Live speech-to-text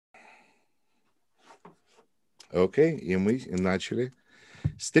Окей, и мы начали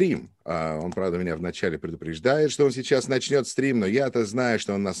стрим. Он, правда, меня вначале предупреждает, что он сейчас начнет стрим, но я-то знаю,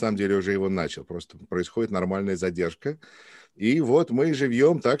 что он на самом деле уже его начал. Просто происходит нормальная задержка. И вот мы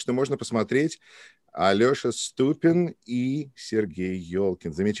живьем так, что можно посмотреть Алеша Ступин и Сергей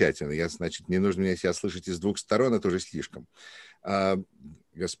Ёлкин. Замечательно. Значит, не нужно меня себя слышать из двух сторон, это уже слишком.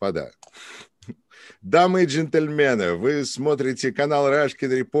 Господа, дамы и джентльмены, вы смотрите канал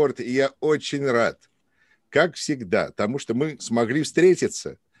Рашкин Репорт, и я очень рад, как всегда, тому, что мы смогли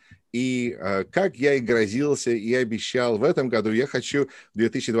встретиться. И как я и грозился, и обещал, в этом году я хочу в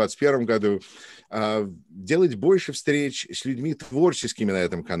 2021 году делать больше встреч с людьми творческими на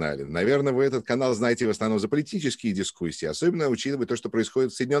этом канале. Наверное, вы этот канал знаете в основном за политические дискуссии, особенно учитывая то, что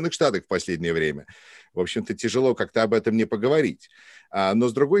происходит в Соединенных Штатах в последнее время. В общем-то, тяжело как-то об этом не поговорить. Но,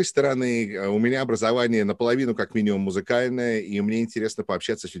 с другой стороны, у меня образование наполовину, как минимум, музыкальное, и мне интересно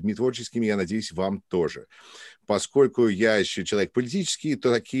пообщаться с людьми творческими, я надеюсь, вам тоже. Поскольку я еще человек политический,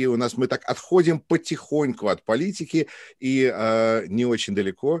 то мы так отходим потихоньку от политики и не очень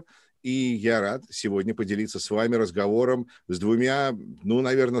далеко. И я рад сегодня поделиться с вами разговором с двумя,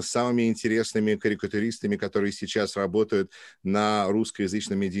 наверное, самыми интересными карикатуристами, которые сейчас работают на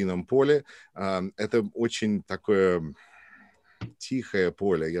русскоязычном медийном поле. Это очень такое тихое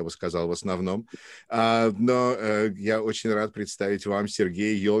поле, я бы сказал, в основном. Но я очень рад представить вам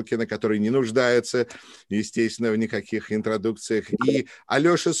Сергея Ёлкина, который не нуждается, естественно, в никаких интродукциях, и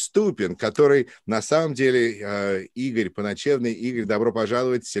Алеша Ступин, который на самом деле Игорь Поночевный. Игорь, добро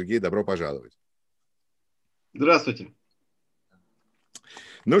пожаловать. Сергей, добро пожаловать. Здравствуйте.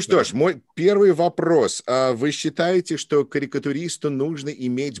 Ну что ж, мой первый вопрос. Вы считаете, что карикатуристу нужно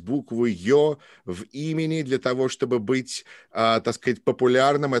иметь букву «Ё» в имени для того, чтобы быть, так сказать,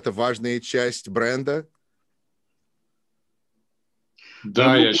 популярным? Это важная часть бренда?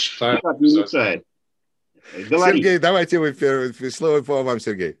 Да, я считаю. Сергей, давайте вы первое слово по вам,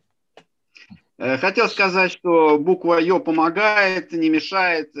 Сергей. Хотел сказать, что буква «Ё» помогает, не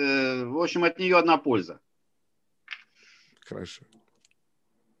мешает. В общем, от нее одна польза. Хорошо.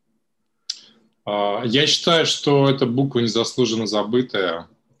 Я считаю, что эта буква незаслуженно забытая,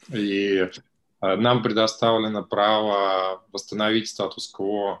 и нам предоставлено право восстановить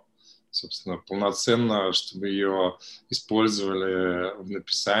статус-кво, собственно, полноценно, чтобы ее использовали в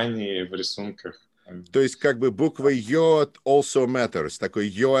написании, в рисунках. То есть как бы буква «Ё» also matters, такой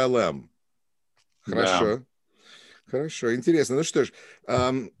 «ЮЛМ». Хорошо. Да. Хорошо, интересно. Ну что ж,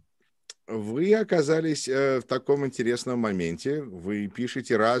 вы оказались в таком интересном моменте. Вы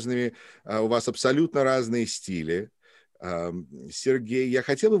пишете разными, у вас абсолютно разные стили. Сергей, я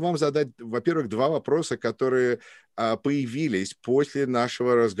хотел бы вам задать, во-первых, два вопроса, которые появились после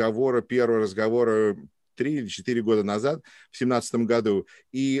нашего разговора, первого разговора 3 или 4 года назад, в 2017 году.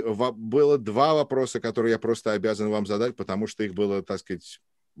 И было два вопроса, которые я просто обязан вам задать, потому что их было, так сказать,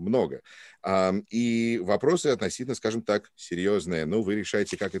 много. И вопросы относительно, скажем так, серьезные. Ну, вы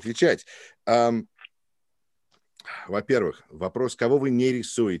решаете, как отвечать. Во-первых, вопрос, кого вы не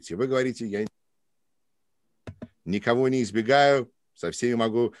рисуете. Вы говорите, я никого не избегаю, со всеми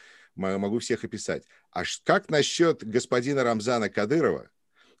могу всех описать. А как насчет господина Рамзана Кадырова,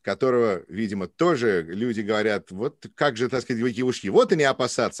 которого, видимо, тоже люди говорят, вот как же, так сказать, уж его-то не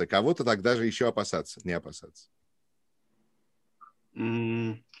опасаться, кого-то тогда же еще опасаться, не опасаться.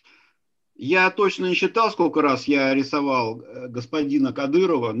 Я точно не считал, сколько раз я рисовал господина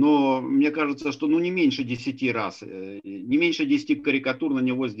Кадырова, но мне кажется, что не меньше 10 раз, не меньше 10 карикатур на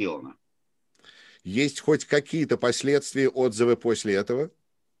него сделано. Есть хоть какие-то последствия, отзывы после этого?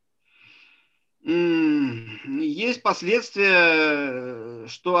 Есть последствия,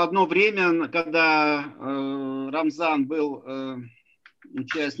 что одно время, когда Рамзан был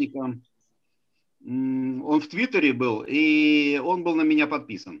участником, он в Твиттере был, и он был на меня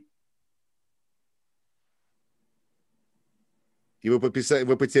подписан. И вы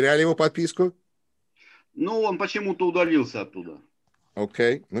потеряли его подписку? Ну, он почему-то удалился оттуда.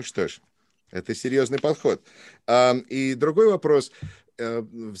 Окей, ну что ж, это серьезный подход. И другой вопрос.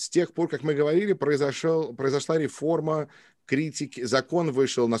 С тех пор, как мы говорили, произошла реформа критики. Закон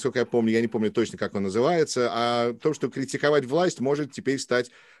вышел, насколько я помню, я не помню точно, как он называется, о том, что критиковать власть может теперь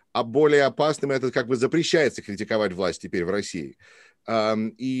стать более опасным. Это как бы запрещается критиковать власть теперь в России.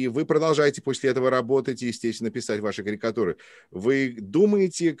 И вы продолжаете после этого работать и, естественно, писать ваши карикатуры. Вы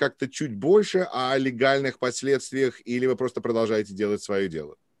думаете как-то чуть больше о легальных последствиях или вы просто продолжаете делать свое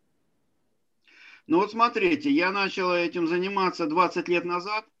дело? Ну вот смотрите, я начал этим заниматься 20 лет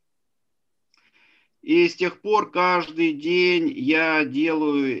назад, и с тех пор каждый день я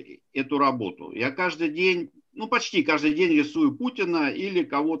делаю эту работу. Я каждый день, почти каждый день рисую Путина или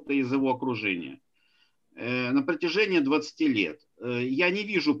кого-то из его окружения. на протяжении 20 лет. Я не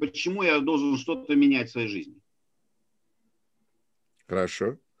вижу, почему я должен что-то менять в своей жизни.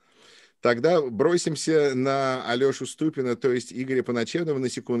 Хорошо. Тогда бросимся на Алешу Ступина, то есть Игоря Поночевного, на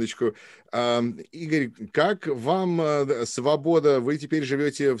секундочку. Игорь, как вам свобода? Вы теперь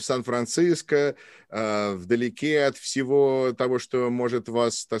живете в Сан-Франциско, вдалеке от всего того, что может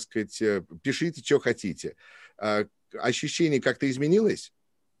вас, так сказать, пишите, что хотите. Ощущение как-то изменилось?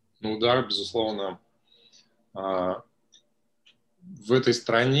 Ну да, безусловно. В этой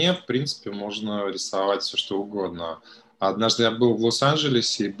стране, в принципе, можно рисовать все, что угодно. Однажды я был в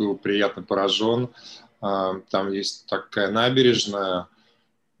Лос-Анджелесе и был приятно поражен. Там есть такая набережная,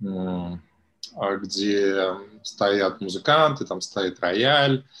 где стоят музыканты, там стоит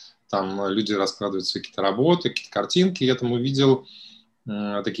рояль, там люди раскладывают свои какие-то работы, какие-то картинки. Я там увидел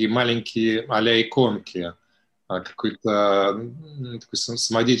такие маленькие а-ля иконки. Какой-то такой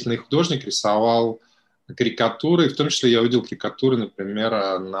самодеятельный художник рисовал карикатуры, в том числе я увидел карикатуры,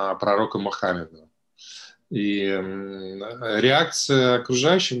 например, на пророка Мухаммеда. И реакция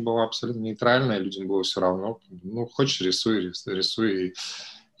окружающих была абсолютно нейтральная, людям было все равно. Ну, хочешь, рисуй, рисуй.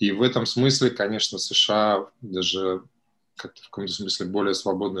 И в этом смысле, конечно, США даже как-то в каком-то смысле более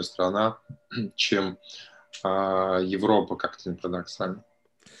свободная страна, чем Европа, как-то не парадоксально.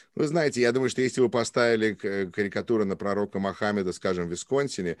 Вы знаете, я думаю, что если бы поставили карикатуру на пророка Мухаммеда, скажем, в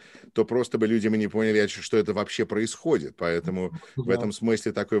Висконсине, то просто бы люди не поняли, что это вообще происходит. Поэтому в этом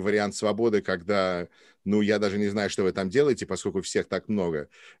смысле такой вариант свободы, когда, ну, я даже не знаю, что вы там делаете, поскольку всех так много,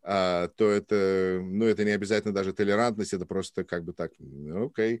 то это, ну, это не обязательно даже толерантность, это просто как бы так,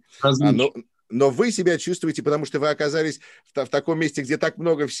 окей. Но вы себя чувствуете, потому что вы оказались в таком месте, где так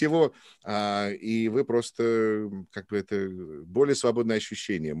много всего, и вы просто, как бы, это более свободное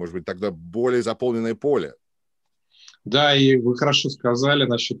ощущение, может быть, тогда более заполненное поле. Да, и вы хорошо сказали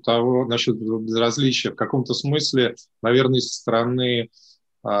насчет безразличия. В каком-то смысле, наверное, со стороны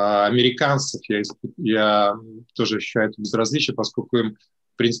американцев я тоже ощущаю это безразличие, поскольку им,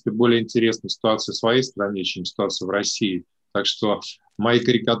 в принципе, более интересна ситуация в своей стране, чем ситуация в России. Так что мои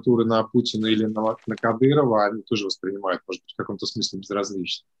карикатуры на Путина или на Кадырова, они тоже воспринимают, может быть, в каком-то смысле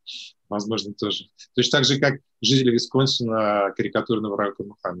безразлично. Возможно, тоже. Точно так же, как жители Висконсина карикатуры на пророка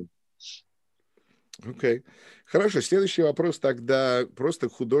Мухаммеда. Окей. Хорошо, следующий вопрос тогда просто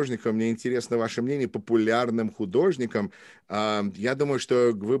к художникам. Мне интересно ваше мнение, популярным художникам. Я думаю,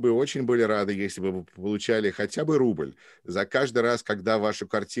 что вы бы очень были рады, если бы вы получали хотя бы рубль за каждый раз, когда вашу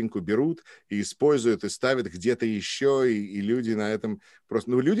картинку берут и используют, и ставят где-то еще, и люди на этом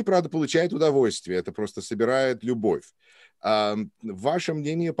просто... Ну, люди, правда, получают удовольствие, это просто собирает любовь. Ваше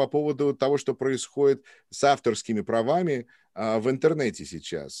мнение по поводу того, что происходит с авторскими правами в интернете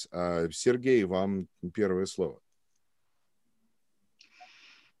сейчас? Сергей, вам первое слово.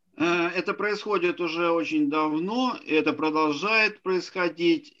 Это происходит уже очень давно, это продолжает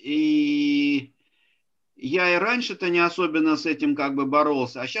происходить, и я и раньше-то не особенно с этим как бы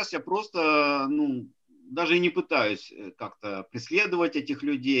боролся, а сейчас я просто, ну, даже и не пытаюсь как-то преследовать этих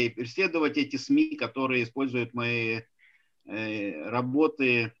людей, преследовать эти СМИ, которые используют мои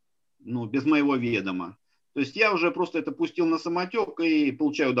работы, ну, без моего ведома. То есть я уже просто это пустил на самотек и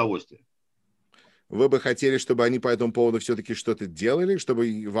получаю удовольствие. Вы бы хотели, чтобы они по этому поводу все-таки что-то делали,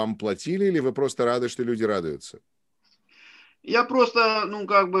 чтобы вам платили, или вы просто рады, что люди радуются? Я просто, ну,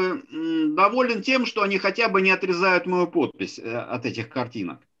 как бы доволен тем, что они хотя бы не отрезают мою подпись от этих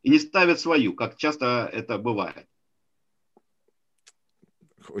картинок и не ставят свою, как часто это бывает.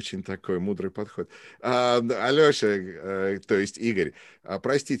 Очень такой мудрый подход. Алеша, то есть Игорь,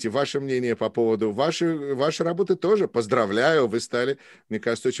 простите, ваше мнение по поводу вашей работы тоже. Поздравляю, вы стали, мне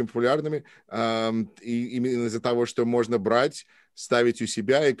кажется, очень популярными. И именно из-за того, что можно брать, ставить у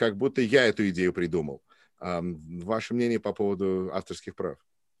себя, и как будто я эту идею придумал. Ваше мнение по поводу авторских прав?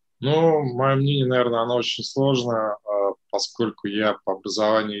 Ну, мое мнение, наверное, оно очень сложно, поскольку я по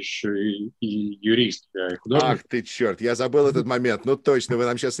образованию еще и юрист, я и художник. Ах ты черт, я забыл этот момент. Ну точно, вы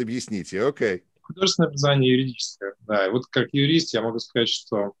нам сейчас объясните, окей. Художественное образование юридическое, да. И вот как юрист я могу сказать,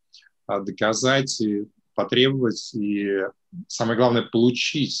 что доказать и потребовать, и самое главное,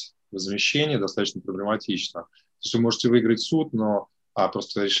 получить возмещение достаточно проблематично. То есть вы можете выиграть суд, но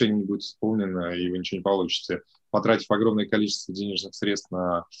просто решение не будет исполнено, и вы ничего не получите, потратив огромное количество денежных средств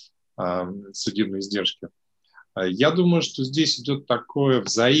на судебные издержки. Я думаю, что здесь идет такое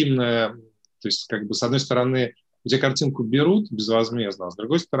взаимное, то есть как бы с одной стороны у тебя картинку берут безвозмездно, а с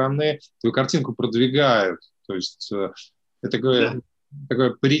другой стороны твою картинку продвигают. То есть это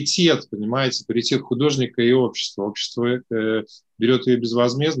такой паритет, понимаете, паритет художника и общества. Общество берет ее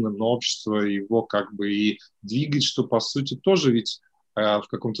безвозмездно, но общество его как бы и двигает, что по сути тоже ведь в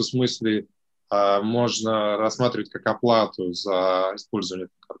каком-то смысле можно рассматривать как оплату за использование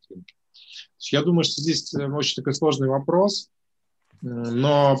этой картинки. Я думаю, что здесь очень такой сложный вопрос,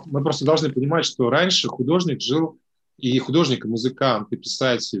 но мы просто должны понимать, что раньше художник жил, и художник, и музыкант, и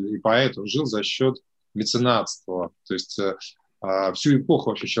писатель, и поэт, он жил за счет меценатства. То есть всю эпоху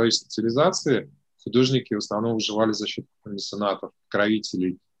вообще человеческой цивилизации художники в основном выживали за счет меценатов,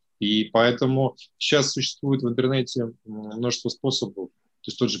 покровителей. И поэтому сейчас существует в интернете множество способов. То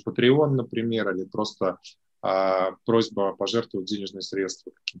есть тот же Patreon, например, или просто просьба пожертвовать денежные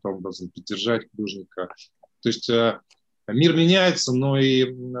средства, каким-то образом поддержать художника. То есть мир меняется, но и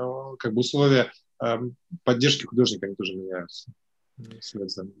как бы условия поддержки художника, они тоже меняются.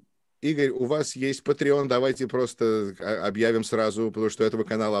 Игорь, у вас есть Patreon, давайте просто объявим сразу, потому что у этого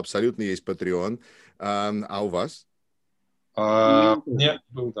канала абсолютно есть Patreon. А у вас? Нет,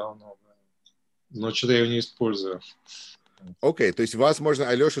 был давно, но что-то я его не использую. Окей, то есть вас можно,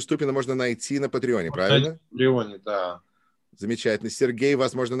 Алешу Ступина можно найти на Патреоне, правильно? На Патреоне, да. Замечательно. Сергей,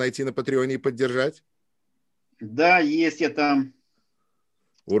 вас можно найти на Патреоне и поддержать? Да, есть это.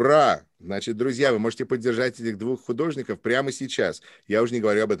 Ура! Значит, друзья, вы можете поддержать этих двух художников прямо сейчас. Я уже не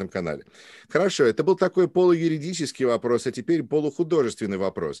говорю об этом канале. Хорошо, это был такой полуюридический вопрос, а теперь полухудожественный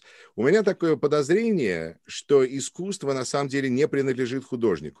вопрос. У меня такое подозрение, что искусство на самом деле не принадлежит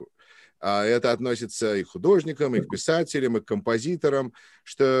художнику. Это относится и к художникам, и к писателям, и к композиторам,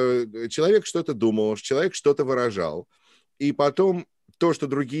 что человек что-то думал, человек что-то выражал, и потом то, что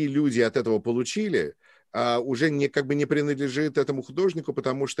другие люди от этого получили, уже как бы не принадлежит этому художнику,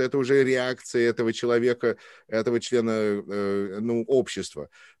 потому что это уже реакция этого человека, этого члена общества.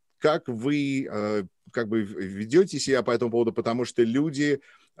 Как вы как бы ведете себя по этому поводу, потому что люди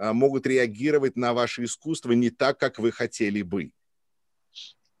могут реагировать на ваше искусство не так, как вы хотели бы?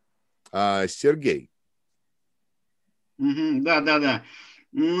 Сергей. Да.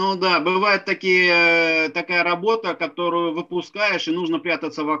 Ну да, бывает такая работа, которую выпускаешь, и нужно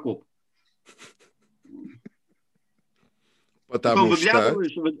прятаться в окоп. Потому потом что...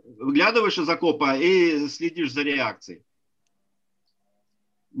 выглядываешь из окопа и следишь за реакцией.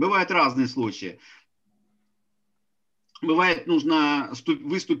 Бывают разные случаи. Бывает, нужно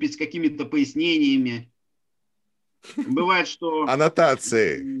выступить с какими-то пояснениями. Бывает, что...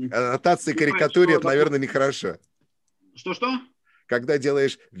 Аннотации карикатуре, это, наверное, нехорошо. Что-что? Когда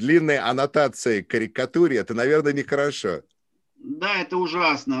делаешь длинные аннотации к карикатуре, это, наверное, нехорошо. Да, это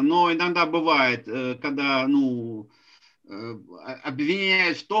ужасно. Но иногда бывает, когда,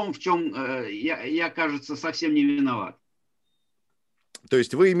 обвиняют в том, в чем я, кажется, совсем не виноват. То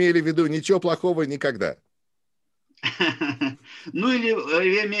есть вы имели в виду ничего плохого никогда? Ну, или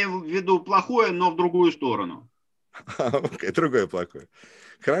я имею в виду плохое, но в другую сторону. Другое плохое.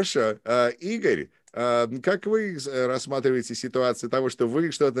 Хорошо. Игорь, как вы рассматриваете ситуацию того, что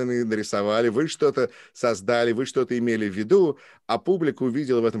вы что-то нарисовали, вы что-то создали, вы что-то имели в виду, а публика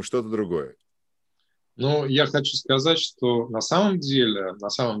увидела в этом что-то другое? Ну, я хочу сказать, что на самом деле,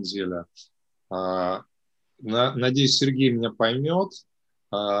 надеюсь, Сергей меня поймет,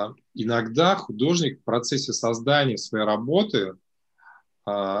 иногда художник в процессе создания своей работы,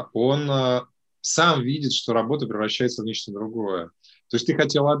 он сам видит, что работа превращается в нечто другое. То есть ты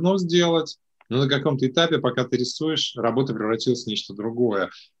хотел одно сделать, но на каком-то этапе, пока ты рисуешь, работа превратилась в нечто другое.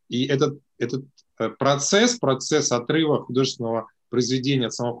 И этот процесс отрыва художественного произведения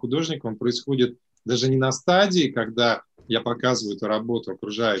от самого художника, он происходит даже не на стадии, когда я показываю эту работу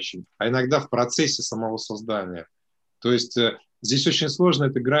окружающим, а иногда в процессе самого создания. То есть здесь очень сложно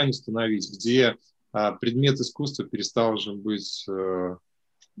эту грань установить, где предмет искусства перестал уже быть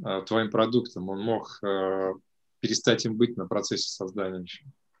твоим продуктом, он мог перестать им быть на процессе создания еще.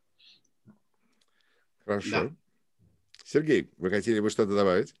 Хорошо. Да. Сергей, вы хотели бы что-то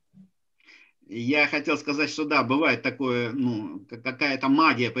добавить? Я хотел сказать, что да, бывает такое, какая-то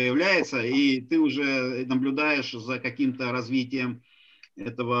магия появляется, и ты уже наблюдаешь за каким-то развитием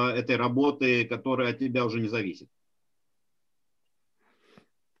этой работы, которая от тебя уже не зависит.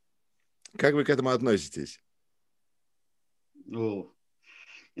 Как вы к этому относитесь?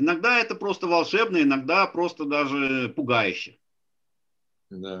 Иногда это просто волшебно, иногда просто даже пугающе.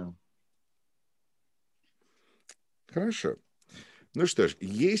 Да. Хорошо. Ну что ж,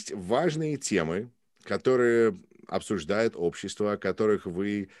 есть важные темы, которые обсуждает общество, о которых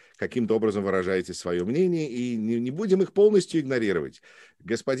вы каким-то образом выражаете свое мнение, и не будем их полностью игнорировать.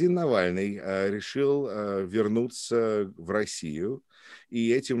 Господин Навальный решил вернуться в Россию,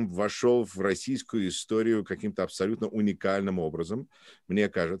 и этим вошел в российскую историю каким-то абсолютно уникальным образом, мне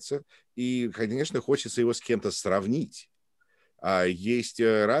кажется. И, конечно, хочется его с кем-то сравнить. есть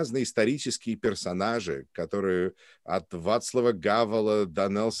разные исторические персонажи, которые от Вацлава Гавела до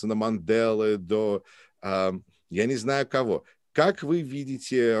Нельсона Манделы, до я не знаю кого. Как вы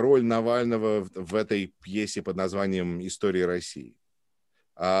видите роль Навального в этой пьесе под названием «История России»?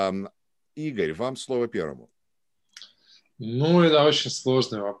 Игорь, вам слово первому. Ну, это очень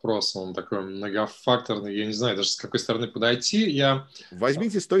сложный вопрос, он такой многофакторный, я не знаю даже с какой стороны подойти.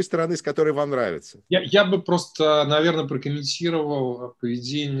 Возьмите с той стороны, с которой вам нравится. Я бы просто, наверное, прокомментировал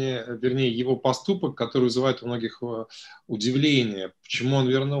поведение, вернее, его поступок, который вызывает у многих удивление, почему он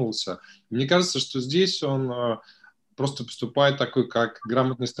вернулся. Мне кажется, что здесь он просто поступает такой, как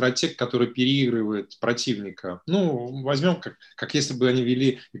грамотный стратег, который переигрывает противника. Ну, возьмем, как если бы они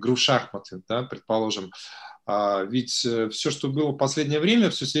вели игру в шахматы, да, предположим. Ведь все, что было в последнее время,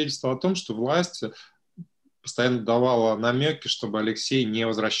 все свидетельствовало о том, что власть постоянно давала намеки, чтобы Алексей не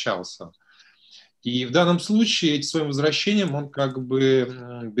возвращался. И в данном случае этим своим возвращением он как бы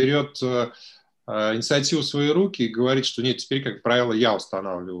берет инициативу в свои руки и говорит, что нет, теперь, как правило, я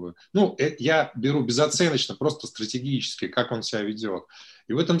устанавливаю. Ну, я беру безоценочно, просто стратегически, как он себя ведет.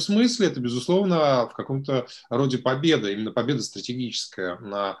 И в этом смысле это, безусловно, в каком-то роде победа, именно победа стратегическая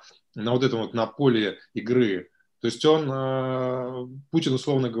на вот этом вот на поле игры. То есть Путин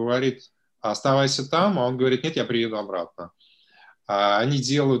условно говорит, оставайся там, а он говорит, нет, я приеду обратно. Они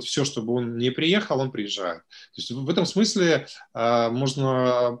делают все, чтобы он не приехал, он приезжает. То есть в этом смысле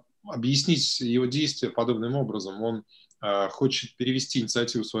можно объяснить его действия подобным образом. Он хочет перевести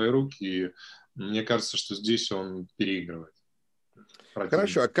инициативу в свои руки, и мне кажется, что здесь он переигрывает.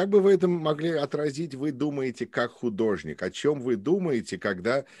 Хорошо, а как бы вы это могли отразить, вы думаете, как художник? О чем вы думаете,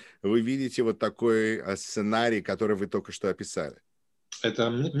 когда вы видите вот такой сценарий, который вы только что описали? Это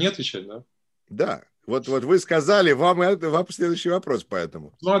мне отвечать, да? Да. Вот вы сказали, вам следующий вопрос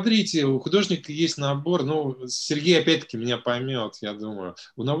поэтому. Смотрите, у художника есть набор, ну, Сергей опять-таки меня поймет, я думаю.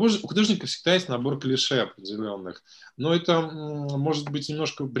 У художника всегда есть набор клише определенных. Но это, может быть,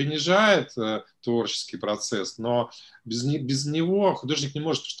 немножко принижает творческий процесс, но без него художник не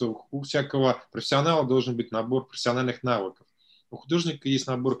может, что у всякого профессионала должен быть набор профессиональных навыков. У художника есть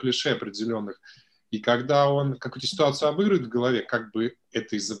набор клише определенных. И когда он какую-то ситуацию обыгрывает в голове, как бы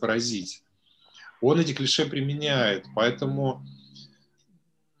это изобразить, он эти клише применяет. Поэтому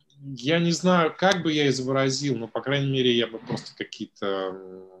я не знаю, как бы я изобразил, но, по крайней мере, я бы просто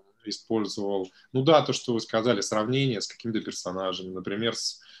какие-то использовал, ну да, то, что вы сказали, сравнение с какими-то персонажами, например,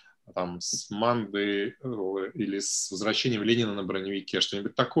 с Мандой или с возвращением Ленина на броневике,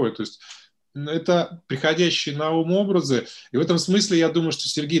 что-нибудь такое. То есть это приходящие на ум образы. И в этом смысле я думаю, что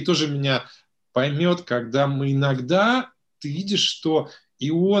Сергей тоже меня поймет, когда мы иногда, ты видишь, что и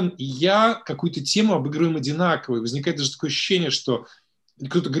он, и я какую-то тему обыгрываем одинаково. И возникает даже такое ощущение, что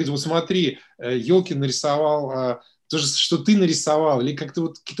кто-то говорит, вот смотри, Ёлкин нарисовал то же, что ты нарисовал, или как-то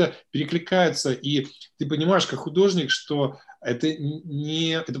вот какие-то перекликаются, и ты понимаешь, как художник, что это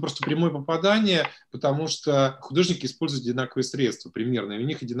просто прямое попадание, потому что художники используют одинаковые средства примерно, и у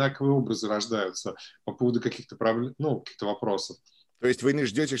них одинаковые образы рождаются по поводу каких-то проблем, ну, каких-то вопросов. То есть вы не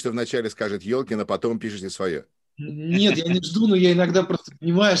ждете, что вначале скажет Ёлкин, а потом пишете свое? Нет, я не жду, но я иногда просто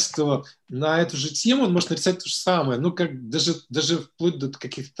понимаю, что на эту же тему он может нарисовать то же самое, ну, как даже вплоть до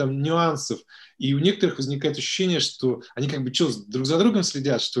каких-то там нюансов. И у некоторых возникает ощущение, что они как бы что, друг за другом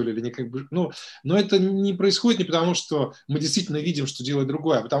следят, что ли, или они как бы, ну, но это не происходит не потому, что мы действительно видим, что делает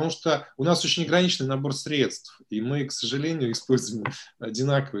другое, а потому что у нас очень ограниченный набор средств, и мы, к сожалению, используем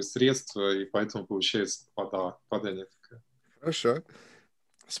одинаковые средства, и поэтому получается попадание такое. Хорошо.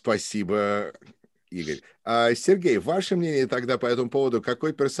 Спасибо, Игорь. Сергей, ваше мнение тогда по этому поводу,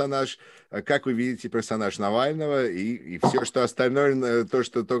 какой персонаж, как вы видите персонаж Навального и все, что остальное, то,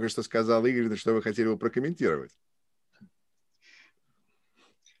 что только что сказал Игорь, что вы хотели бы прокомментировать?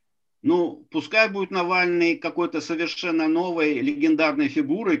 Ну, пускай будет Навальный какой-то совершенно новой легендарной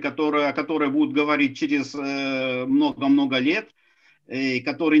фигурой, о которой будут говорить через много-много лет, и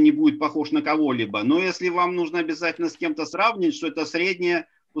который не будет похож на кого-либо. Но если вам нужно обязательно с кем-то сравнить, что это среднее,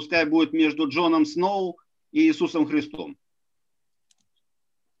 пускай будет между Джоном Сноу и Иисусом Христом.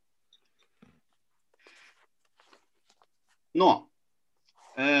 Но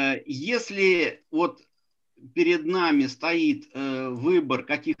если вот перед нами стоит выбор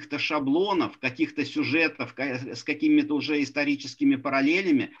каких-то шаблонов, каких-то сюжетов с какими-то уже историческими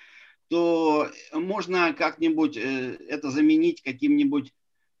параллелями, то можно как-нибудь это заменить каким-нибудь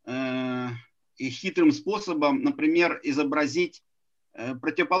хитрым способом, например, изобразить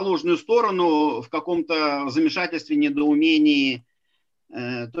противоположную сторону в каком-то замешательстве, недоумении.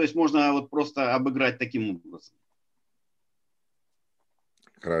 То есть можно вот просто обыграть таким образом.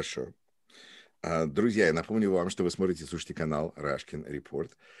 Хорошо. Друзья, я напомню вам, что вы смотрите и слушаете канал Рашкин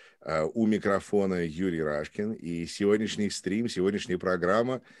Репорт. У микрофона Юрий Рашкин. И сегодняшний стрим, сегодняшняя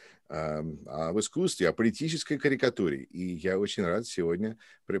программа об искусстве, о политической карикатуре. И я очень рад сегодня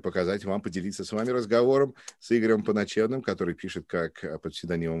показать вам, поделиться с вами разговором с Игорем Поночевным, который пишет как под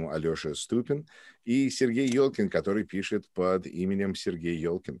псевдонимом Алеша Ступин, и Сергей Елкин, который пишет под именем Сергей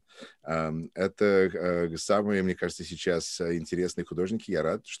Елкин. Это самые, мне кажется, сейчас интересные художники. Я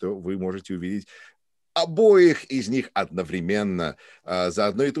рад, что вы можете увидеть обоих из них одновременно за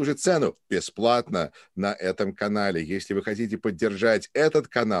одну и ту же цену, бесплатно на этом канале. Если вы хотите поддержать этот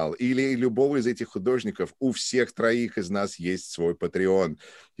канал или любого из этих художников, у всех троих из нас есть свой Patreon.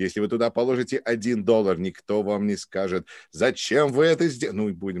 Если вы туда положите $1, никто вам не скажет, зачем вы это сделали.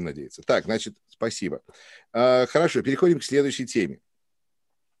 Ну, будем надеяться. Так, значит, спасибо. Хорошо, переходим к следующей теме.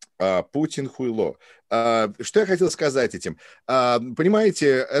 Путин хуйло. Что я хотел сказать этим?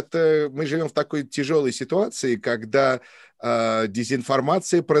 Понимаете, мы живем в такой тяжелой ситуации, когда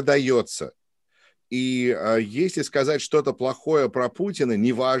дезинформация продается. И если сказать что-то плохое про Путина,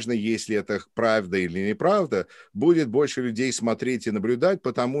 неважно, если это правда или неправда, будет больше людей смотреть и наблюдать,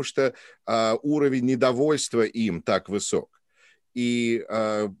 потому что уровень недовольства им так высок. И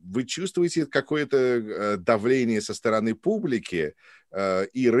вы чувствуете какое-то давление со стороны публики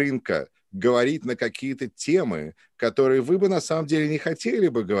и рынка говорить на какие-то темы, которые вы бы на самом деле не хотели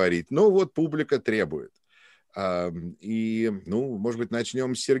бы говорить, но вот публика требует. И, ну, может быть,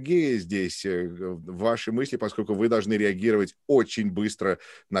 начнем с Сергея здесь. Ваши мысли, поскольку вы должны реагировать очень быстро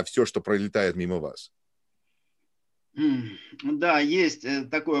на все, что пролетает мимо вас. Да, есть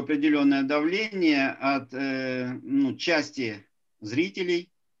такое определенное давление от части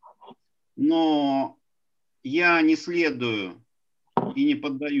зрителей, но я не следую и не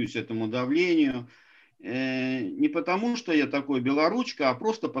поддаюсь этому давлению не потому, что я такой белоручка, а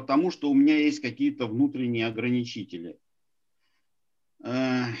просто потому, что у меня есть какие-то внутренние ограничители.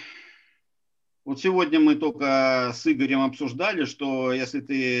 Вот сегодня мы только с Игорем обсуждали, что если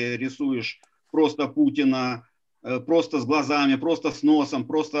ты рисуешь просто Путина, просто с глазами, просто с носом,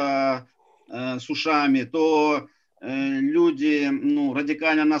 просто с ушами, то люди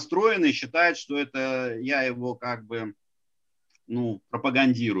радикально настроены, считают, что это я его как бы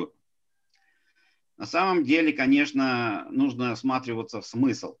пропагандирую. На самом деле, конечно, нужно всматриваться в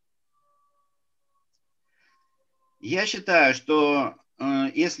смысл. Я считаю, что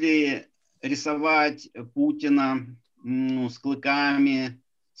если рисовать Путина с клыками,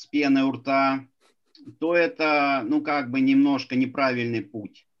 с пеной у рта, то это, немножко неправильный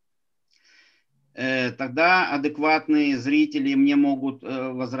путь. Тогда адекватные зрители мне могут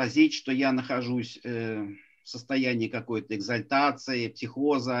возразить, что я нахожусь в состоянии какой-то экзальтации,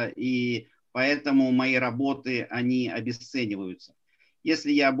 психоза, и поэтому мои работы, они обесцениваются.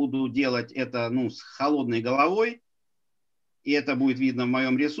 Если я буду делать это с холодной головой, и это будет видно в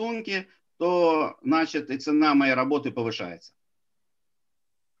моем рисунке, то, значит, и цена моей работы повышается.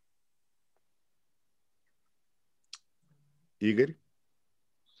 Игорь?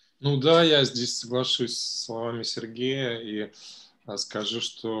 Ну да, я здесь соглашусь с словами Сергея и скажу,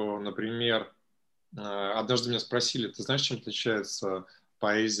 что, например, однажды меня спросили, ты знаешь, чем отличается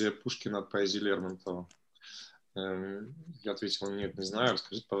поэзия Пушкина от поэзии Лермонтова? Я ответил, нет, не знаю,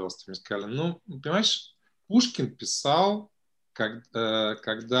 расскажите, пожалуйста. Мне сказали, понимаешь, Пушкин писал,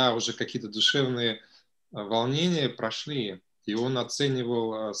 когда уже какие-то душевные волнения прошли, и он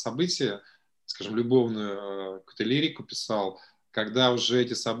оценивал события, скажем, любовную какую-то лирику писал, когда уже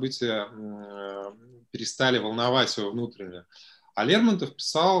эти события перестали волновать его внутренне. А Лермонтов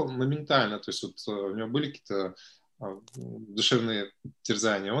писал моментально, то есть вот у него были какие-то душевные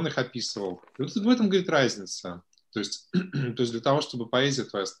терзания, он их описывал. И вот в этом, говорит, разница. То есть для того, чтобы поэзия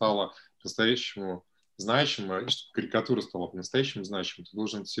твоя стала по-настоящему значимой, и чтобы карикатура стала по-настоящему значимой, ты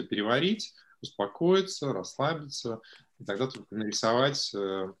должен все переварить, успокоиться, расслабиться, и тогда только нарисовать,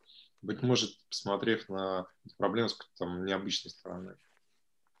 быть может, посмотрев на эту проблему с какой-то необычной стороны.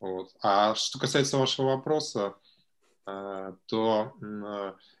 Вот. А что касается вашего вопроса,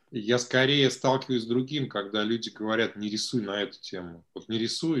 то я скорее сталкиваюсь с другим, когда люди говорят, не рисуй на эту тему. Вот не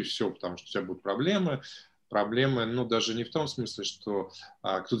рисуй, и все, потому что у тебя будут проблемы. Проблемы, даже не в том смысле, что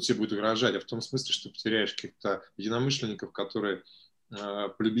кто-то тебе будет угрожать, а в том смысле, что потеряешь каких-то единомышленников, которые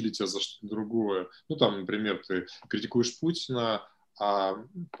полюбили тебя за что-то другое. Например, ты критикуешь Путина, а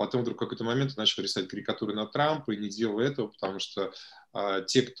потом вдруг в какой-то момент ты начал рисовать карикатуры на Трампа и не делал этого, потому что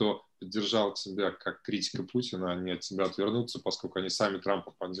те, кто поддержал тебя как критика Путина, они от тебя отвернутся, поскольку они сами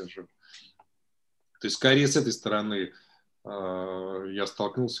Трампа поддерживают. То есть скорее с этой стороны я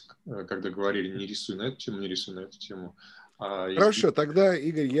столкнулся, когда говорили, не рисуй на эту тему, не рисуй на эту тему. Хорошо, тогда,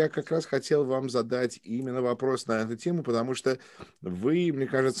 Игорь, я как раз хотел вам задать именно вопрос на эту тему, потому что вы, мне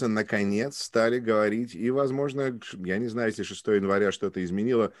кажется, наконец стали говорить, и, возможно, я не знаю, если 6 января что-то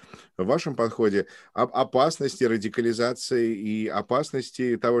изменило в вашем подходе, об опасности радикализации и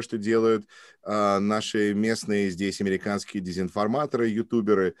опасности того, что делают наши местные здесь американские дезинформаторы,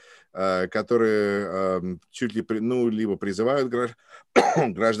 ютуберы, которые чуть ли, ну, либо призывают к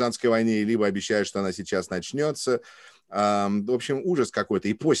гражданской войне, либо обещают, что она сейчас начнется. В общем, ужас какой-то.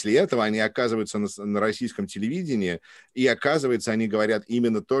 И после этого они оказываются на российском телевидении, и оказывается, они говорят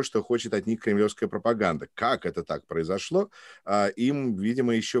именно то, что хочет от них кремлевская пропаганда. Как это так произошло, им,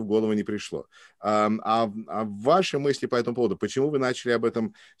 видимо, еще в голову не пришло. А ваши мысли по этому поводу, почему вы начали об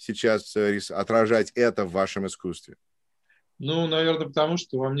этом сейчас отражать это в вашем искусстве? Ну, наверное, потому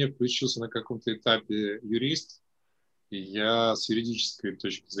что во мне включился на каком-то этапе юрист, и я с юридической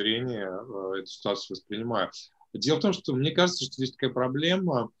точки зрения эту ситуацию воспринимаю. Дело в том, что мне кажется, что здесь такая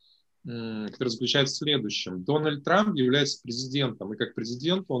проблема, которая заключается в следующем. Дональд Трамп является президентом, и как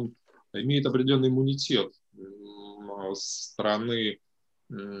президент он имеет определенный иммунитет со стороны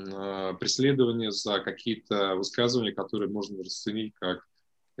преследования за какие-то высказывания, которые можно расценить как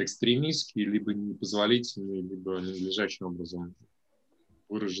экстремистские, либо непозволительные, либо ненадлежащим образом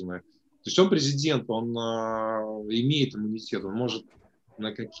выраженные. То есть он президент, он имеет иммунитет, он может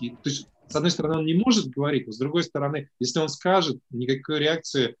на какие-то... То есть, с одной стороны, он не может говорить, но с другой стороны, если он скажет, никакой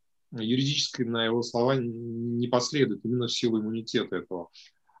реакции юридической на его слова не последует, именно в силу иммунитета этого.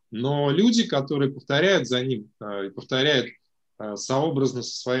 Но люди, которые повторяют за ним, повторяют сообразно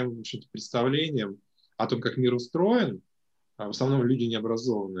со своим, в общем-то, представлением о том, как мир устроен, в основном люди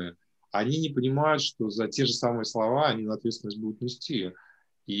необразованные, они не понимают, что за те же самые слова они ответственность будут нести.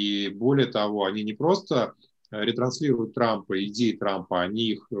 И более того, они не просто ретранслируют Трампа, идеи Трампа,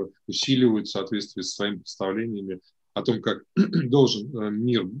 они их усиливают в соответствии со своими представлениями о том, как должен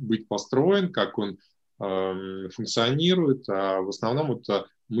мир быть построен, как он функционирует. А в основном это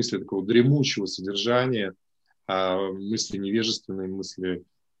мысли такого дремучего содержания, мысли невежественные, мысли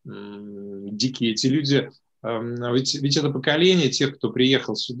дикие. Эти люди, ведь это поколение тех, кто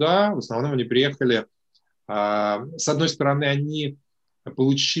приехал сюда, в основном они приехали, с одной стороны, они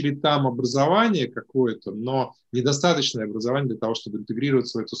получили там образование какое-то, но недостаточное образование для того, чтобы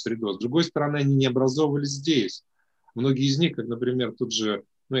интегрироваться в эту среду. С другой стороны, они не образовывались здесь. Многие из них, как, например, тот же,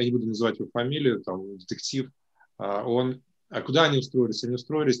 ну, я не буду называть его фамилию, там, детектив, куда они устроились? Они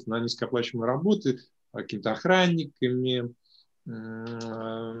устроились на низкооплачиваемые работы, какими-то охранниками,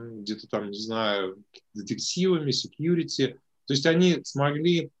 где-то там, не знаю, детективами, security. То есть они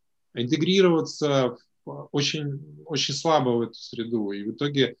смогли интегрироваться очень, очень слабо в эту среду. И в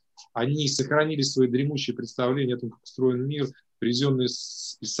итоге они сохранили свои дремучие представления о том, как устроен мир, привезенные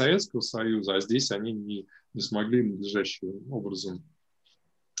из Советского Союза, а здесь они не смогли надлежащим образом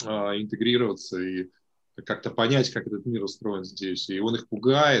интегрироваться и как-то понять, как этот мир устроен здесь. И он их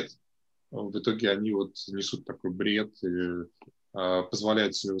пугает. В итоге они вот несут такой бред и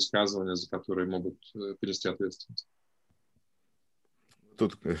позволяют себе высказывания, за которые могут перенести ответственность.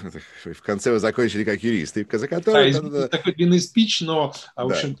 Тут в конце вы закончили как юрист, и за который... Да, такой длинный спич, но, в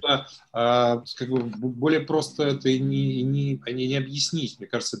общем-то, как бы более просто это не объяснить. Мне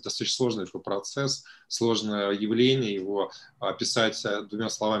кажется, это достаточно сложный процесс, сложное явление, его описать двумя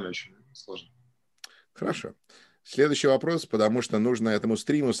словами очень сложно. Хорошо. Следующий вопрос, потому что нужно этому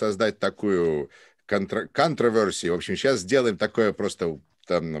стриму создать такую контроверсию. В общем, сейчас сделаем такое просто...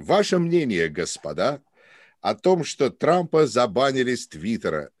 Там, ваше мнение, господа, о том, что Трампа забанили с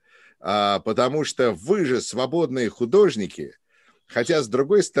Твиттера, потому что вы же свободные художники, хотя, с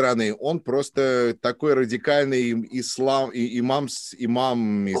другой стороны, он просто такой радикальный имам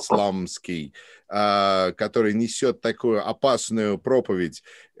исламский, который несет такую опасную проповедь,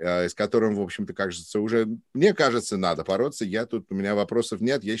 с которым, в общем-то, кажется, уже, мне кажется, надо бороться. У меня вопросов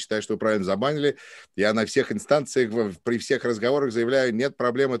нет, я считаю, что вы правильно забанили. Я на всех инстанциях, при всех разговорах заявляю, нет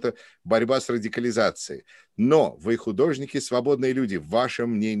проблем, это борьба с радикализацией. Но вы художники, свободные люди. Ваше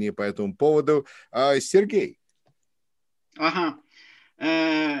мнение по этому поводу, Сергей? Ага.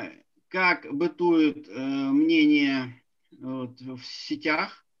 Как бытует мнение в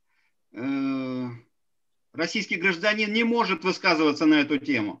сетях, российский гражданин не может высказываться на эту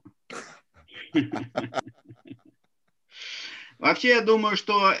тему. Вообще, я думаю,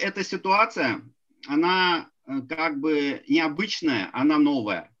 что эта ситуация, она как бы необычная, она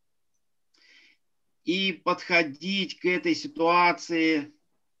новая. И подходить к этой ситуации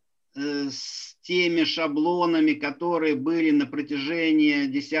с теми шаблонами, которые были на протяжении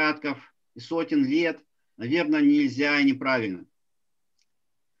десятков и сотен лет, наверное, нельзя и неправильно.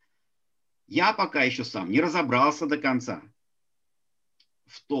 я пока еще сам не разобрался до конца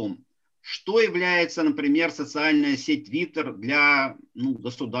в том, что является, например, социальная сеть Twitter для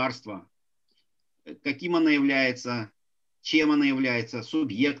государства, каким она является, чем она является,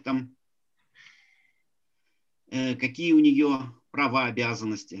 субъектом, какие у нее права,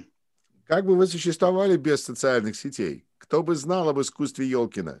 обязанности. Как бы вы существовали без социальных сетей? Кто бы знал об искусстве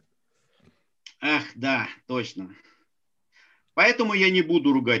Ёлкина? Ах, да, точно. Поэтому я не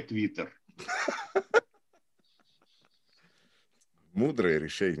буду ругать Твиттер. Мудрое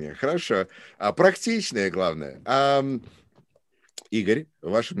решение. Хорошо. А практичное, главное. Игорь,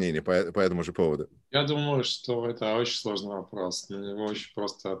 ваше мнение по этому же поводу? Я думаю, что это очень сложный вопрос. На него очень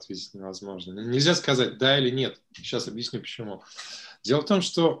просто ответить невозможно. Нельзя сказать да или нет. Сейчас объясню, почему. Дело в том,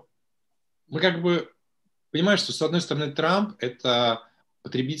 что мы как бы понимаем, что с одной стороны Трамп – это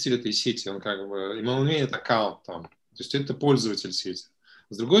потребитель этой сети, он как бы, ему имеет аккаунт там, то есть это пользователь сети.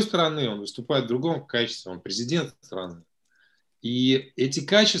 С другой стороны, он выступает в другом качестве, он президент страны. И эти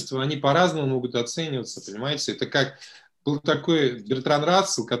качества, они по-разному могут оцениваться, понимаете? Это как был такой Бертран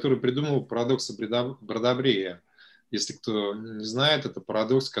Рассел, который придумал парадокс Бродобрея. Если кто не знает, это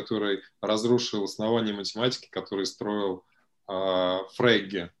парадокс, который разрушил основание математики, который строил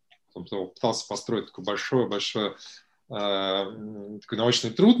Фрегге. Он пытался построить такой большой такой научный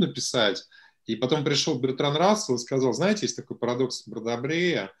труд написать. И потом пришел Бертран Рассел и сказал, знаете, есть такой парадокс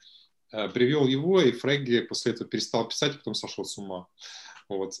Бродобрея, привел его, и Фрегге после этого перестал писать, а потом сошел с ума.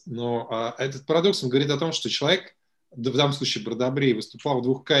 Вот. Но этот парадокс, он говорит о том, что человек, в данном случае Бродобрей, выступал в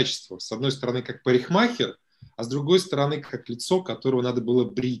двух качествах. С одной стороны, как парикмахер, а с другой стороны, как лицо, которого надо было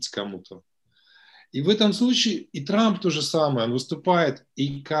брить кому-то. И в этом случае и Трамп то же самое. Он выступает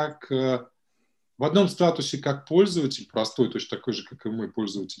и как в одном статусе как пользователь, простой, точно такой же, как и мы,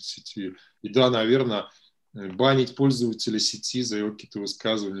 пользователь сети. И да, наверное, банить пользователя сети за его какие-то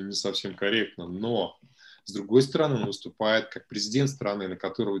высказывания не совсем корректно. Но, с другой стороны, он выступает как президент страны, на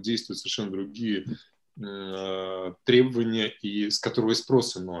которого действуют совершенно другие требования, и с которого и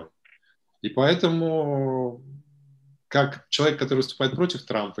спрос иной. И поэтому, как человек, который выступает против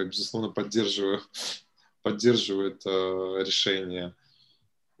Трампа, я, безусловно, поддерживает решение.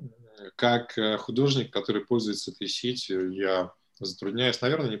 Как художник, который пользуется этой сетью, я затрудняюсь,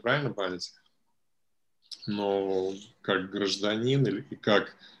 наверное, неправильно банить, но как гражданин и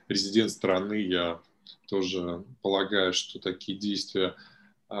как резидент страны я тоже полагаю, что такие действия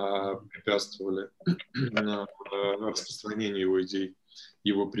препятствовали распространению его идей,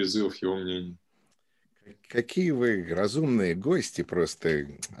 его призывов, его мнений. Какие вы разумные гости просто.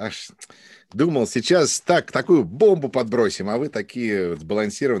 Аж думал, сейчас такую бомбу подбросим, а вы такие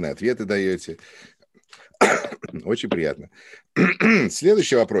сбалансированные ответы даете. Очень приятно.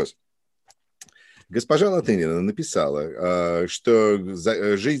 Следующий вопрос. Госпожа Латынина написала, что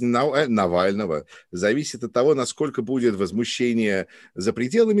жизнь Навального зависит от того, насколько будет возмущение за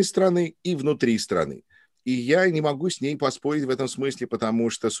пределами страны и внутри страны. И я не могу с ней поспорить в этом смысле,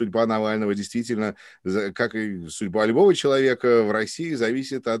 потому что судьба Навального действительно, как и судьба любого человека в России,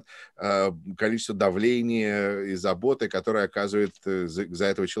 зависит от количества давления и заботы, которое оказывает за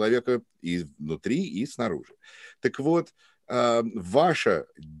этого человека и внутри, и снаружи. Так вот, ваша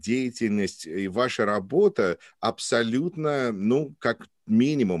деятельность и ваша работа абсолютно, как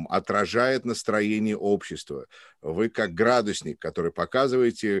минимум, отражает настроение общества. Вы как градусник, который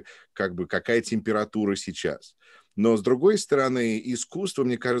показываете, какая температура сейчас. Но, с другой стороны, искусство,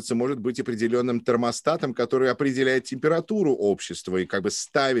 мне кажется, может быть определенным термостатом, который определяет температуру общества и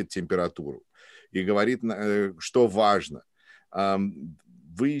ставит температуру и говорит, что важно.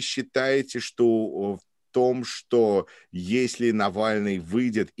 Вы считаете, что том, что если Навальный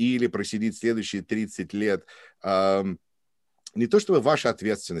выйдет или просидит следующие 30 лет, не то чтобы ваша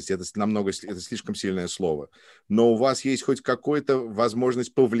ответственность, это слишком сильное слово, но у вас есть хоть какая-то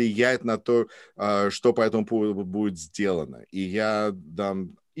возможность повлиять на то, что по этому поводу будет сделано. И я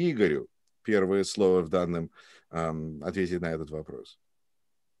дам Игорю первое слово в данном ответе на этот вопрос.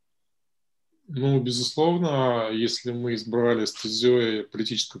 Безусловно, если мы избрали стезей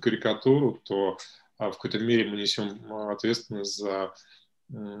политическую карикатуру, то в какой-то мере мы несем ответственность за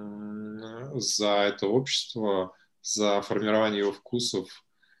это общество, за формирование его вкусов.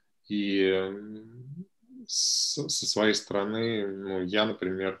 И со своей стороны, я,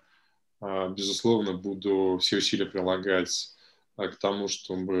 например, безусловно, буду все усилия прилагать к тому,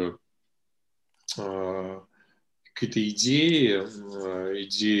 чтобы какие-то идеи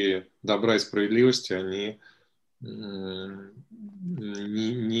добра и справедливости, они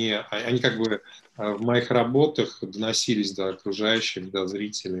как бы в моих работах доносились до окружающих, до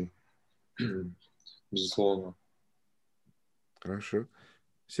зрителей, безусловно. Хорошо.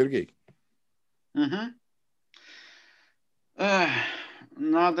 Сергей. Угу.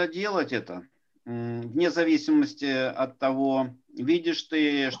 Надо делать это. Вне зависимости от того, видишь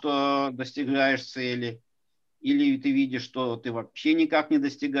ты, что достигаешь цели, или ты видишь, что ты вообще никак не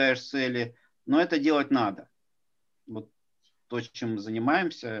достигаешь цели, но это делать надо. Вот то, чем мы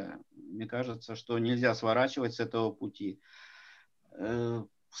занимаемся, мне кажется, что нельзя сворачивать с этого пути.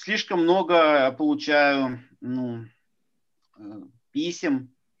 Слишком много получаю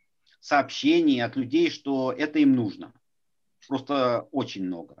писем, сообщений от людей, что это им нужно. Просто очень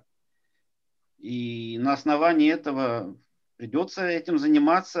много. И на основании этого придется этим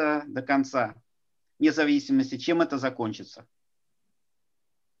заниматься до конца, вне зависимости, чем это закончится.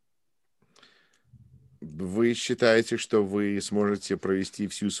 Вы считаете, что вы сможете провести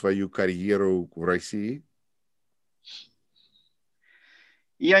всю свою карьеру в России?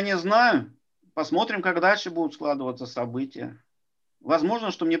 Я не знаю. Посмотрим, как дальше будут складываться события.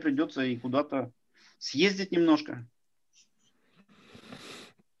 Возможно, что мне придется и куда-то съездить немножко.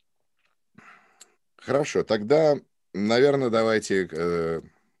 Хорошо, тогда, наверное, давайте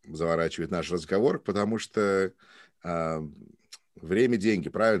заворачивать наш разговор, потому что время – деньги,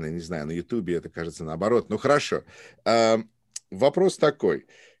 правильно? Не знаю, на Ютубе это кажется наоборот. Ну, хорошо. Вопрос такой.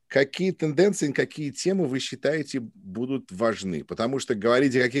 Какие тенденции, какие темы вы считаете будут важны? Потому что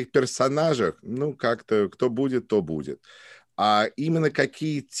говорить о каких персонажах, ну, как-то кто будет, то будет. А именно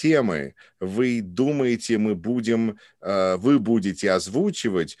какие темы вы думаете, вы будете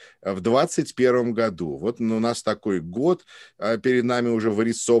озвучивать в 2021 году? Вот у нас такой год перед нами уже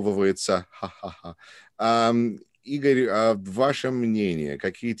вырисовывается. Игорь, ваше мнение,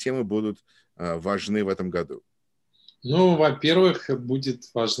 какие темы будут важны в этом году? Ну, во-первых, будет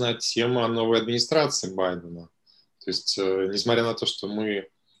важна тема новой администрации Байдена. То есть, несмотря на то, что мы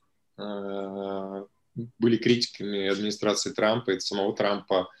были критиками администрации Трампа и самого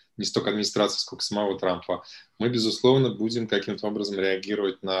Трампа, не столько администрации, сколько самого Трампа, мы, безусловно, будем каким-то образом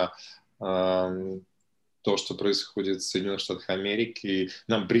реагировать на то, что происходит в Соединенных Штатах Америки. И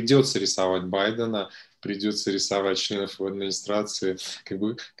нам придется рисовать Байдена, придется рисовать членов его администрации, как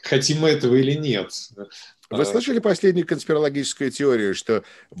бы, хотим мы этого или нет. Вы слышали последнюю конспирологическую теорию, что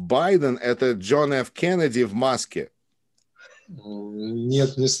Байден – это Джон Ф. Кеннеди в маске?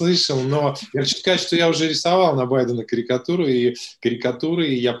 Нет, не слышал, но я хочу сказать, что я уже рисовал на Байдена карикатуры,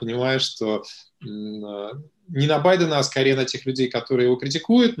 и я понимаю, что не на Байдена, а скорее на тех людей, которые его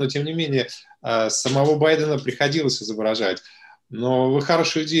критикуют, но тем не менее самого Байдена приходилось изображать. Но вы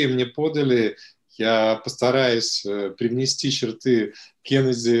хорошую идею мне подали, я постараюсь привнести черты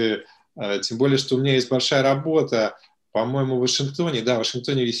Кеннеди, тем более, что у меня есть большая работа, по-моему, в Вашингтоне. Да, в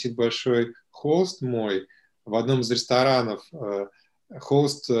Вашингтоне висит большой холст мой, в одном из ресторанов,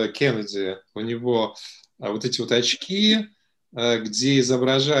 холст Кеннеди, у него вот эти вот очки, где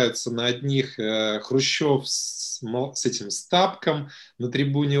изображаются на одних Хрущев с этим тапком на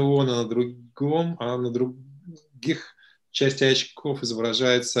трибуне ООН, а на других части очков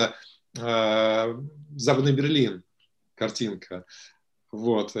изображается Западный Берлин, картинка.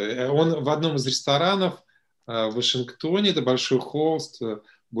 Вот. Он в одном из ресторанов в Вашингтоне, это большой холст,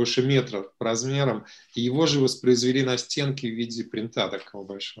 больше метра по размерам, и его же воспроизвели на стенке в виде принта такого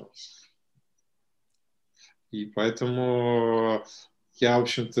большого. И поэтому я, в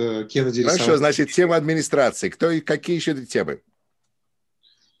общем-то, Кеннеди рисовал. Хорошо, значит, тема администрации. Какие еще темы?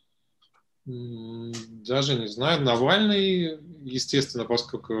 Даже не знаю. Навальный, естественно,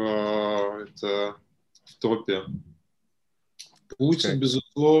 поскольку это в топе. Путин,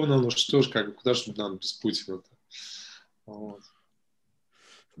 безусловно. Ну что ж, куда же нам без Путина-то? Вот.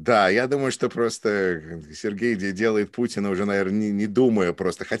 Да, я думаю, что просто Сергей делает Путина уже, наверное, не думая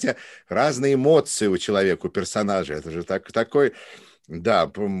просто. Хотя разные эмоции у человека, у персонажа. Это же такой...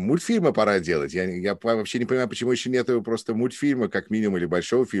 Да, мультфильмы пора делать. Я вообще не понимаю, почему еще нет просто мультфильма, как минимум, или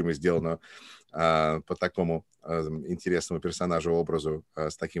большого фильма сделанного по такому интересному персонажу, образу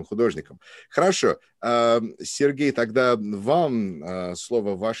с таким художником. Хорошо. Сергей, тогда вам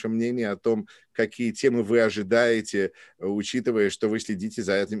слово, ваше мнение о том, какие темы вы ожидаете, учитывая, что вы следите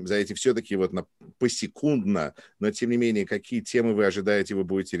за этим все-таки вот посекундно, но тем не менее, какие темы вы ожидаете, вы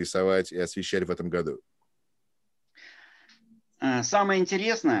будете рисовать и освещать в этом году? Самое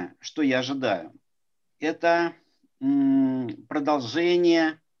интересное, что я ожидаю, это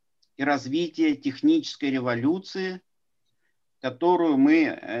продолжение и развитие технической революции, которую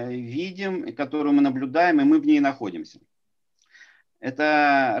мы видим, и которую мы наблюдаем, и мы в ней находимся.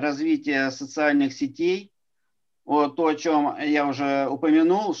 Это развитие социальных сетей, вот то, о чем я уже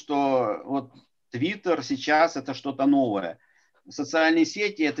упомянул, что вот Twitter сейчас это что-то новое, социальные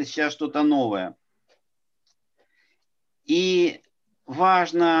сети это сейчас что-то новое. И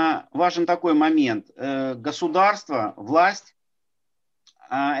важен такой момент. Государство, власть –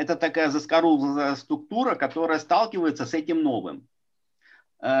 это такая заскорузлая структура, которая сталкивается с этим новым.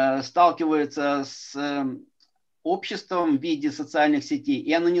 Сталкивается с обществом в виде социальных сетей,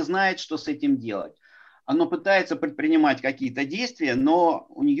 и оно не знает, что с этим делать. Оно пытается предпринимать какие-то действия, но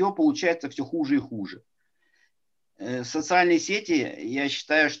у нее получается все хуже и хуже. Социальные сети, я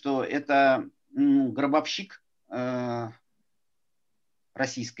считаю, что это гробовщик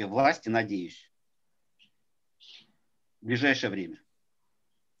российской власти, надеюсь, в ближайшее время.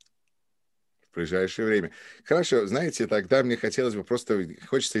 В ближайшее время. Хорошо, знаете, тогда мне хотелось бы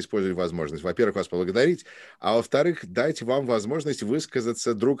хочется использовать возможность, во-первых, вас поблагодарить, а во-вторых, дать вам возможность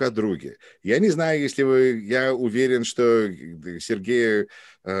высказаться друг о друге. Я не знаю, я уверен, что Сергея,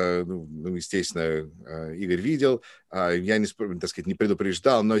 естественно, Игорь видел, я не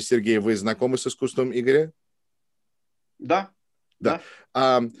предупреждал, но, Сергей, вы знакомы с искусством Игоря? Да. Да.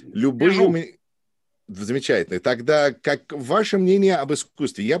 Любые... Замечательно. Тогда как ваше мнение об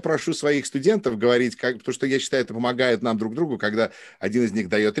искусстве? Я прошу своих студентов говорить, потому что я считаю, это помогает нам друг другу, когда один из них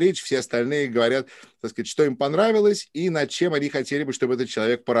дает речь, все остальные говорят, так сказать, что им понравилось и над чем они хотели бы, чтобы этот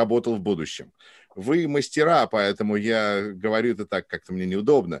человек поработал в будущем. Вы мастера, поэтому я говорю это так, как-то мне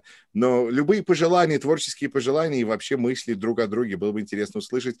неудобно. Но любые пожелания, творческие пожелания и вообще мысли друг о друге было бы интересно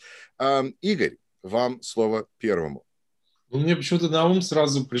услышать. Игорь, вам слово первому. Мне почему-то на ум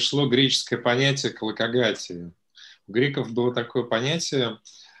сразу пришло греческое понятие колокогатия. У греков было такое понятие,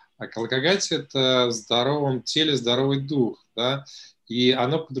 а колокогатия – это в здоровом теле здоровый дух, да? И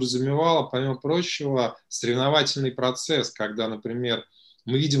оно подразумевало, помимо прочего, соревновательный процесс, когда, например,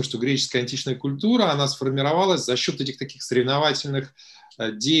 мы видим, что греческая античная культура, она сформировалась за счет этих таких соревновательных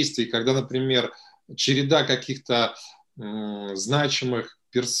действий, когда, например, череда каких-то значимых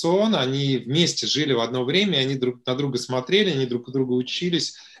персон, они вместе жили в одно время, они друг на друга смотрели, они друг у друга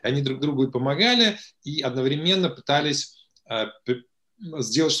учились, они друг другу и помогали, и одновременно пытались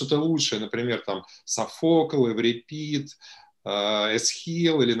сделать что-то лучшее. Например, там Софокл, Эврипид,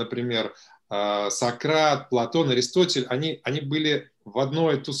 Эсхил или, например, Сократ, Платон, Аристотель, они были в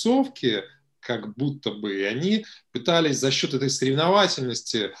одной тусовке, как будто бы, и они пытались за счет этой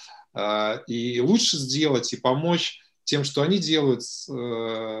соревновательности и лучше сделать, и помочь тем, что они делают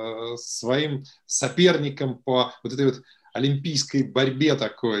своим соперникам по вот этой вот олимпийской борьбе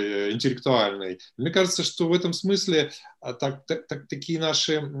такой интеллектуальной. Мне кажется, что в этом смысле такие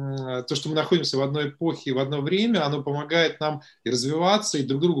наши, то, что мы находимся в одной эпохе, в одно время, оно помогает нам и развиваться, и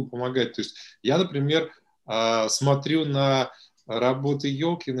друг другу помогать. То есть я, например, смотрю на работы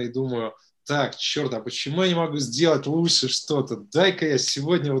Ёлкина и думаю, так, черт, а почему я не могу сделать лучше что-то? Дай-ка я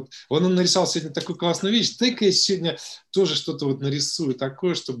сегодня, вот он нарисовал сегодня такую классную вещь, дай-ка я сегодня тоже что-то вот нарисую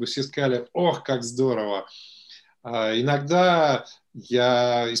такое, чтобы все сказали, ох, как здорово. Иногда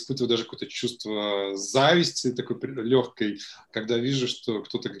я испытываю даже какое-то чувство зависти такой легкой, когда вижу, что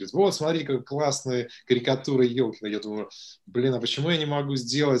кто-то говорит, вот, смотри, какая классная карикатура Ёлкина. Я думаю, блин, а почему я не могу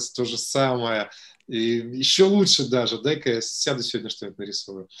сделать то же самое? И еще лучше даже, дай-ка я сяду сегодня что-нибудь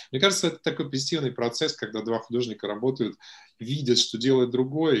нарисую. Мне кажется, это такой позитивный процесс, когда два художника работают, видят, что делает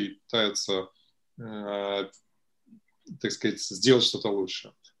другой, и пытаются, так сказать, сделать что-то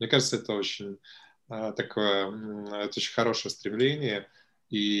лучше. Мне кажется, это очень такое, это очень хорошее стремление,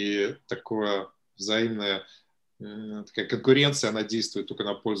 и такое взаимная такая конкуренция, она действует только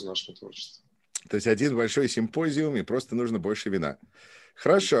на пользу нашему творчеству. То есть один большой симпозиум, и просто нужно больше вина.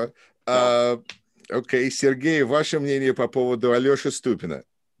 Хорошо. Да. Окей, Сергей, ваше мнение по поводу Алеши Ступина?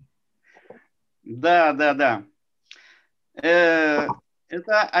 Да.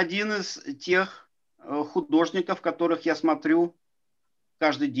 Это один из тех художников, которых я смотрю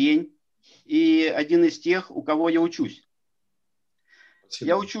каждый день, и один из тех, у кого я учусь. Спасибо.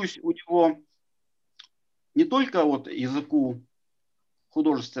 Я учусь у него не только вот языку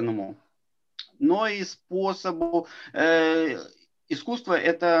художественному, но и способу. Искусство –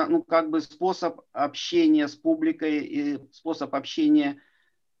 это, как бы способ общения с публикой и способ общения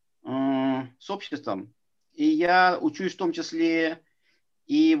с обществом. И я учусь в том числе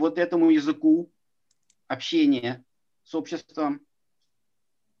и вот этому языку общения с обществом,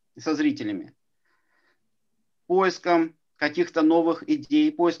 со зрителями. Поиском каких-то новых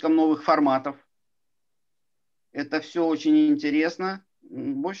идей, поиском новых форматов. Это все очень интересно.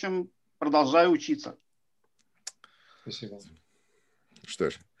 В общем, продолжаю учиться. Спасибо.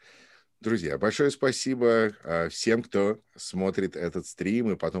 Что ж, друзья, большое спасибо всем, кто смотрит этот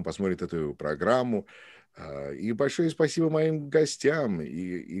стрим и потом посмотрит эту программу. И большое спасибо моим гостям,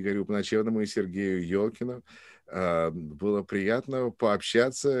 и Игорю Поначевному, и Сергею Ёлкину. Было приятно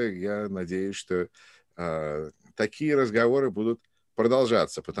пообщаться. Я надеюсь, что такие разговоры будут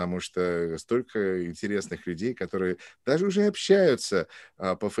продолжаться, потому что столько интересных людей, которые даже уже общаются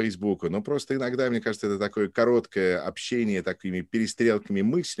по Фейсбуку, но просто иногда, мне кажется, это такое короткое общение такими перестрелками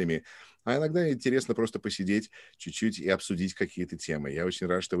мыслями, а иногда интересно просто посидеть чуть-чуть и обсудить какие-то темы. Я очень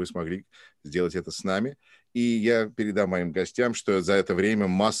рад, что вы смогли сделать это с нами. И я передам моим гостям, что за это время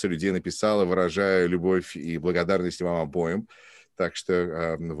масса людей написала, выражая любовь и благодарность вам обоим. Так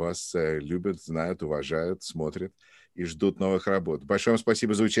что вас любят, знают, уважают, смотрят и ждут новых работ. Большое вам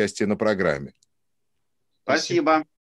спасибо за участие на программе. Спасибо.